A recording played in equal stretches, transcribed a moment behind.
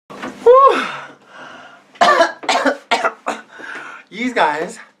You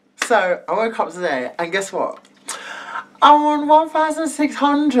guys, so I woke up today and guess what? I'm on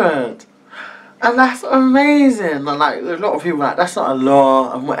 1,600 and that's amazing. And like, there's a lot of people like, that's not a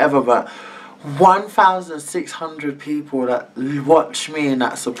lot and whatever, but 1,600 people that watch me and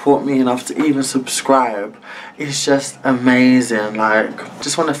that support me enough to even subscribe is just amazing. Like,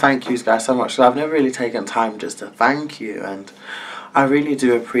 just want to thank you guys so much. I've never really taken time just to thank you, and I really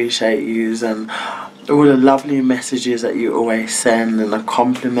do appreciate you and all the lovely messages that you always send and the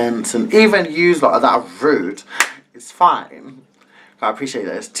compliments, and even yous like that are rude. It's fine. I appreciate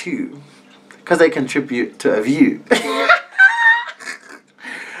those too, because they contribute to a view.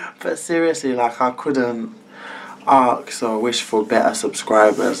 But seriously, like, I couldn't ask or wish for better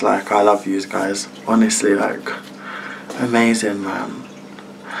subscribers. Like, I love you guys. Honestly, like, amazing, man.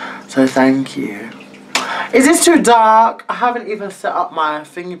 So thank you. Is this too dark? I haven't even set up my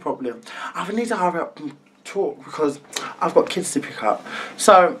thingy properly. I need to hurry up and talk because I've got kids to pick up.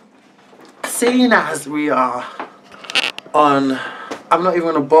 So, seeing as we are on, I'm not even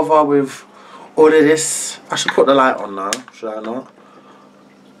going to bother with all of this. I should put the light on now, should I not?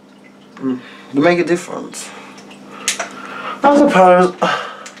 To make a difference. I suppose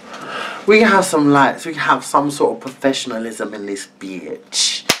we can have some lights, we can have some sort of professionalism in this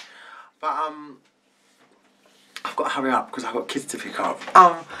bitch. But I've got to hurry up because I've got kids to pick up.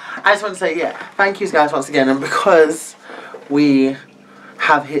 I just want to say, yeah, thank you guys once again, and because we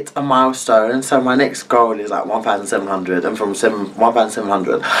have hit a milestone, so my next goal is like 1,700, and from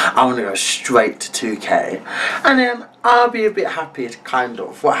 1,700 I want to go straight to 2k, and then I'll be a bit happy, kind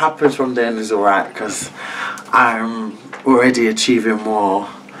of. What happens from then is alright, because I'm already achieving more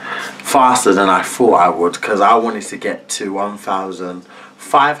faster than I thought I would, because I wanted to get to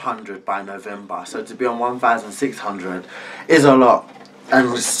 1,500 by November, so to be on 1,600 is a lot,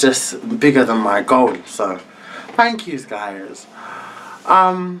 and it's just bigger than my goal. So thank you guys.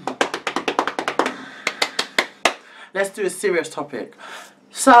 Let's do a serious topic.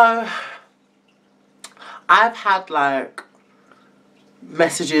 So I've had like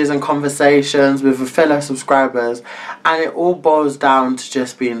messages and conversations with fellow subscribers, and it all boils down to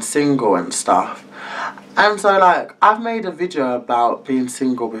just being single and stuff. And so like, I've made a video about being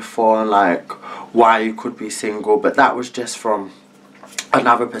single before and like why you could be single, but that was just from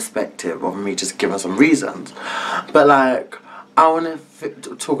another perspective of me just giving some reasons. But like, I want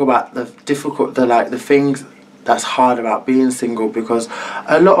to talk about the things that's hard about being single, because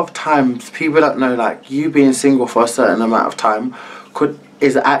a lot of times people don't know, like, you being single for a certain amount of time could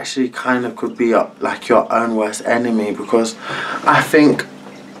be like your own worst enemy. Because I think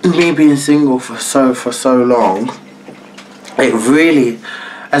me being single for so long, it really,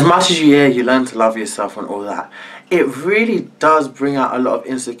 as much as you learn to love yourself and all that, it really does bring out a lot of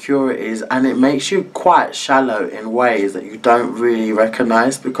insecurities, and it makes you quite shallow in ways that you don't really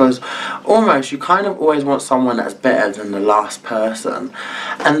recognise, because almost you kind of always want someone that's better than the last person.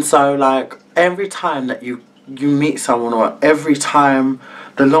 And so like, every time that you meet someone, or every time,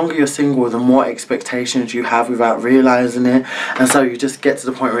 the longer you're single, the more expectations you have without realising it. And so you just get to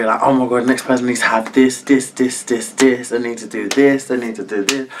the point where you're like, oh my god, the next person needs to have this, they need to do this, they need to do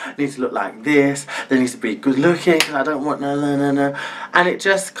this, they need to look like this, they need to be good looking, because I don't want no. And it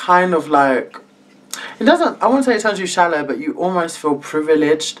just kind of like, it doesn't, I won't say it turns you shallow, but you almost feel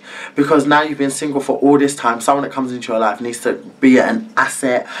privileged, because now you've been single for all this time. Someone that comes into your life needs to be an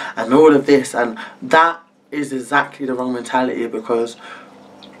asset and all of this, and that is exactly the wrong mentality, because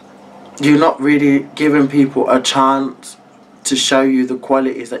you're not really giving people a chance to show you the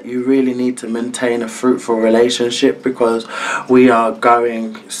qualities that you really need to maintain a fruitful relationship. Because we are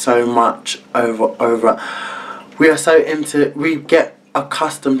going so much over we get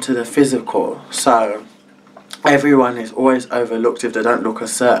accustomed to the physical, so everyone is always overlooked if they don't look a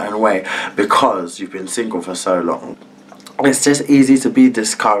certain way, because you've been single for so long. It's just easy to be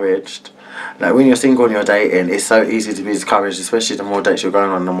discouraged. Like, when you're single and you're dating, it's so easy to be discouraged, especially the more dates you're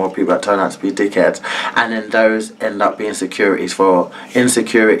going on, the more people that turn out to be dickheads, and then those end up being insecurities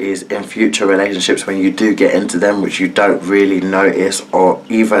in future relationships when you do get into them, which you don't really notice or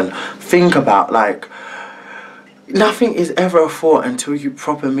even think about. Like, nothing is ever a thought until you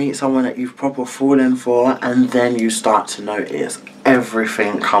proper meet someone that you've proper fallen for, and then you start to notice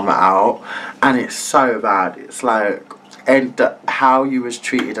everything come out, and it's so bad. It's like, and how you was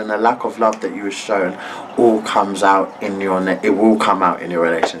treated and the lack of love that you was shown all comes out in your it will come out in your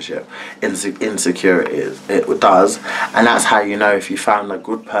relationship. Insecurities, it does, and that's how you know if you found a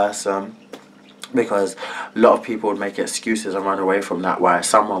good person, because a lot of people would make excuses and run away from that, while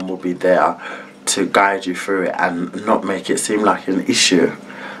someone will be there to guide you through it and not make it seem like an issue,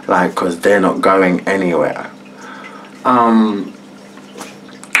 like, because they're not going anywhere.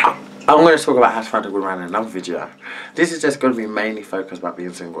 I'm going to talk about how to find a good man in another video. This is just going to be mainly focused about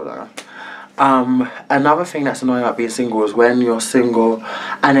being single though. Another thing that's annoying about being single is when you're single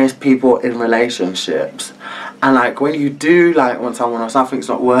and there's people in relationships, and like when you do like want someone or something's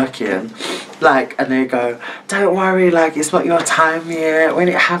not working, like, and they go, don't worry, like it's not your time yet, when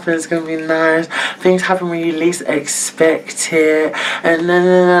it happens it's gonna be nice, things happen when you least expect it, and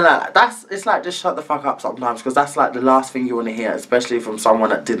then like, that's, it's like, just shut the fuck up sometimes, because that's like the last thing you want to hear, especially from someone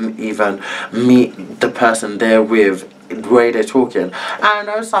that didn't even meet the person they're with, the way they're talking. And I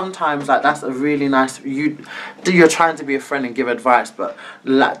know sometimes like that's a really nice, you're trying to be a friend and give advice, but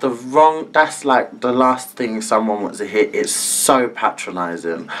like that's like the last thing someone wants to hear. It's so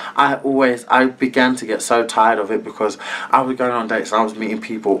patronizing. I began to get so tired of it, because I was going on dates and I was meeting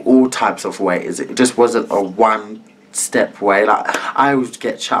people all types of ways. It just wasn't a one step way. Like I would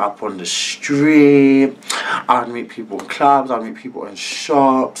get chat up on the street, I'd meet people in clubs, I'd meet people in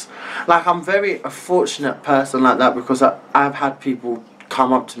shops. Like I'm a fortunate person like that, because I've had people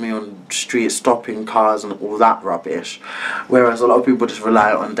come up to me on the street, stopping cars and all that rubbish, whereas a lot of people just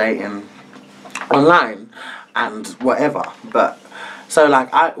rely on dating online and whatever. But so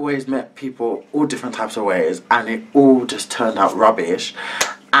like I always met people all different types of ways, and it all just turned out rubbish.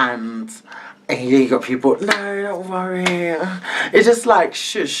 And you got people, no, don't worry. It's just like,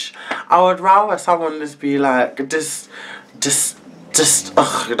 shush. I would rather someone just be like, just,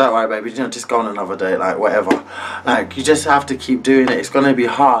 ugh, don't worry, baby, you know, just go on another date, like, whatever. Like, you just have to keep doing it. It's going to be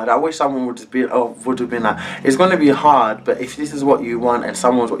hard. I wish someone would just be, would have been like, it's going to be hard, but if this is what you want and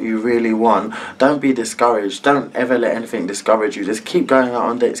someone's what you really want, don't be discouraged. Don't ever let anything discourage you. Just keep going out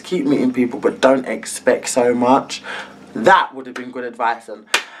on dates, keep meeting people, but don't expect so much. That would have been good advice. And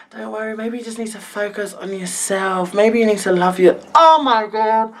don't worry, maybe you just need to focus on yourself. Maybe you need to love you. Oh my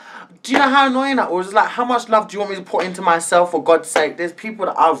god. Do you know how annoying that was? Like, how much love do you want me to put into myself, for God's sake? There's people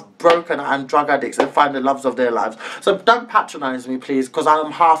that I've broken and drug addicts and find the loves of their lives. So don't patronize me, please, because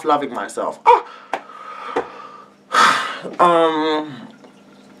I'm half loving myself.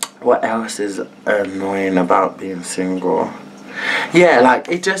 What else is annoying about being single? Yeah, like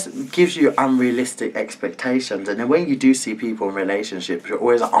it just gives you unrealistic expectations, and then when you do see people in relationships, you're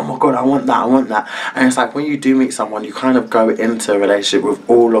always like, oh my god, I want that, and it's like when you do meet someone, you kind of go into a relationship with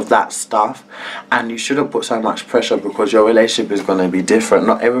all of that stuff, and you shouldn't put so much pressure, because your relationship is going to be different.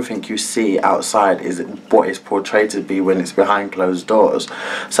 Not everything you see outside is what it's portrayed to be when it's behind closed doors.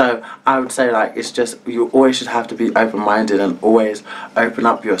 So I would say, like, it's just, you always should have to be open-minded and always open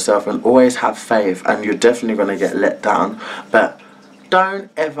up yourself and always have faith, and you're definitely going to get let down, but don't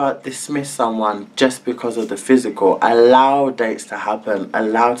ever dismiss someone just because of the physical. Allow dates to happen.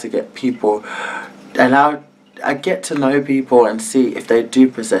 Allow to get people, get to know people and see if they do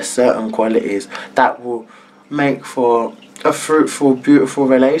possess certain qualities that will make for a fruitful, beautiful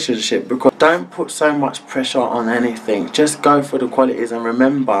relationship. Because don't put so much pressure on anything. Just go for the qualities, and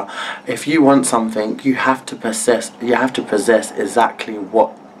remember, if you want something, you have to possess exactly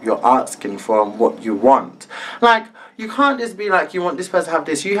what you're asking for and what you want. Like, you can't just be like, you want this person to have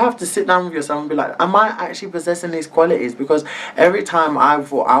this. You have to sit down with yourself and be like, am I actually possessing these qualities? Because every time I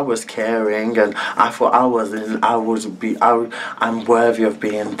thought I was caring, and I thought I'm worthy of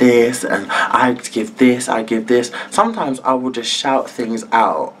being this, and I give this. Sometimes I will just shout things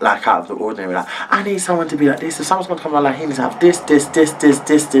out, like out of the ordinary, like, I need someone to be like this. If someone's gonna come out, like, he needs to have this.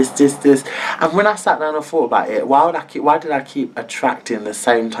 And when I sat down and thought about it, why did I keep attracting the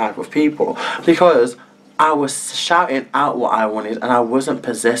same type of people? Because I was shouting out what I wanted, and I wasn't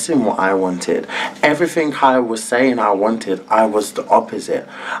possessing what I wanted. Everything I was saying I wanted, I was the opposite.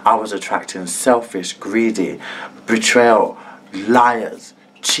 I was attracting selfish, greedy, betrayal, liars,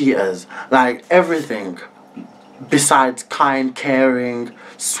 cheaters, like everything besides kind, caring,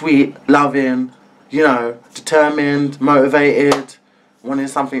 sweet, loving, you know, determined, motivated, wanting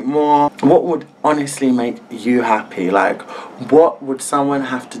something more. What would honestly make you happy? Like, what would someone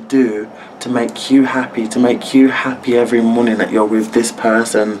have to do to make you happy every morning that you're with this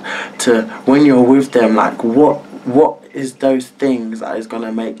person, to when you're with them? Like, what is those things that is going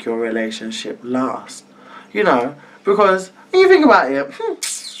to make your relationship last? You know, because when you think about it,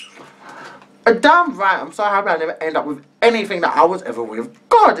 damn right, I'm so happy I never end up with anything that I was ever with.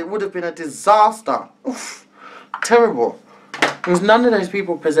 God, it would have been a disaster. Oof, terrible. Because none of those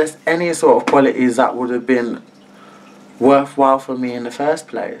people possessed any sort of qualities that would have been worthwhile for me in the first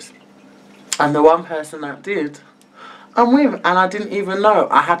place. And the one person that did, I'm with, and I didn't even know.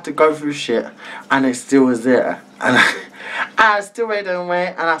 I had to go through shit, and it still was there. And I still made it away,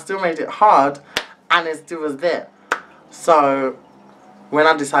 and I still made it hard, and it still was there. So when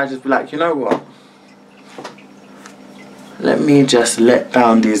I decided to be like, you know what? let me just let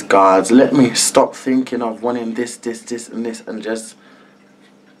down these guards. Let me stop thinking of wanting this, and this, and just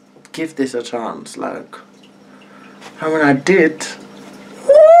give this a chance. Like, and when I did,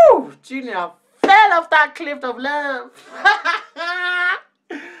 woo, Junior fell off that cliff of love.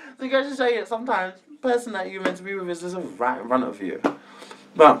 So you guys just show you sometimes the person that you're meant to be with is just right in front of you.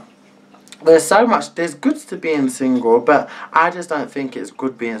 But there's so much, there's good to being single, but I just don't think it's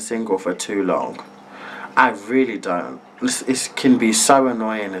good being single for too long. I really don't. It can be so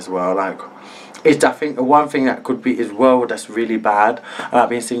annoying as well. Like, I think the one thing that could be as well that's really bad about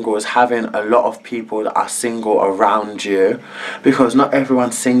being single is having a lot of people that are single around you, because not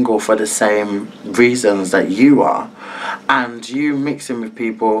everyone's single for the same reasons that you are, and you mixing with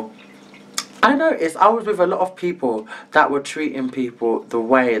people. I noticed I was with a lot of people that were treating people the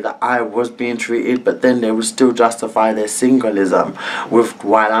way that I was being treated, but then they would still justify their singleism with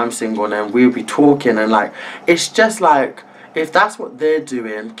while I'm single, and then we'll be talking, and like, it's just like, if that's what they're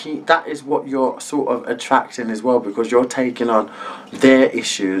doing, that is what you're sort of attracting as well, because you're taking on their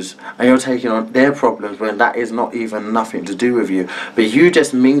issues and you're taking on their problems when that is not even nothing to do with you. But you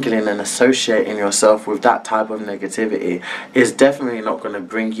just mingling and associating yourself with that type of negativity is definitely not going to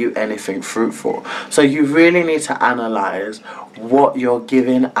bring you anything fruitful. So you really need to analyze what you're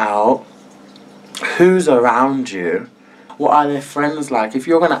giving out, who's around you, what are their friends like. If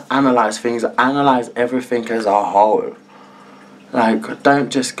you're going to analyze things, analyze everything as a whole. Like,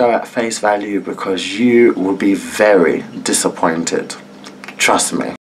 don't just go at face value, because you will be very disappointed. Trust me.